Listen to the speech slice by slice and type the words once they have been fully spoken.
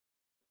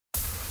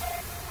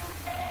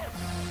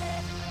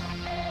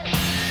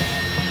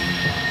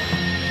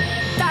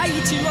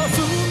地を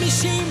踏み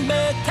し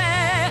めて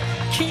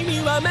君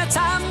は目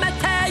覚め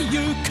てゆ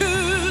く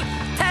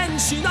天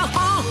使の微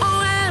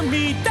笑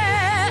みで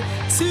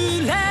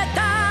連れ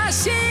出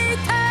して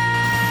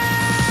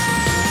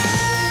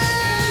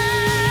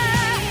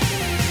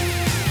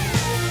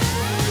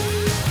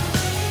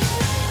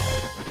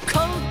孤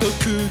独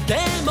で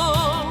も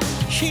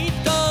一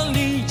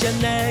人じゃ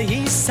な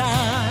いさ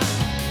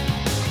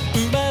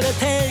生まれ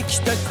てき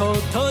たこ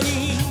と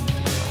に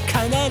必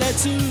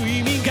ず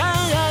意味が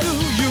ある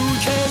You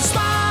can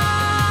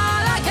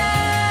smile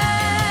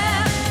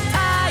again 太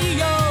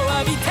陽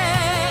浴びて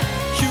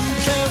You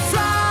can fly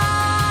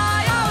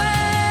away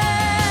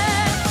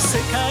世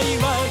界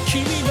は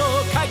君の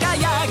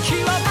輝き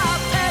を待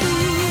ってる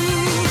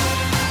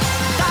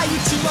大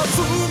地を踏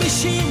みし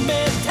め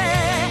て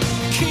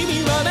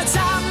君は目覚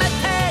め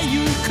てゆ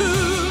く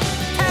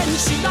天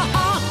使の微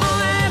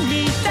笑み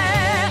で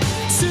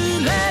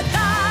連れ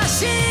出し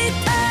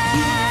て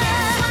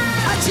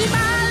始ま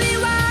る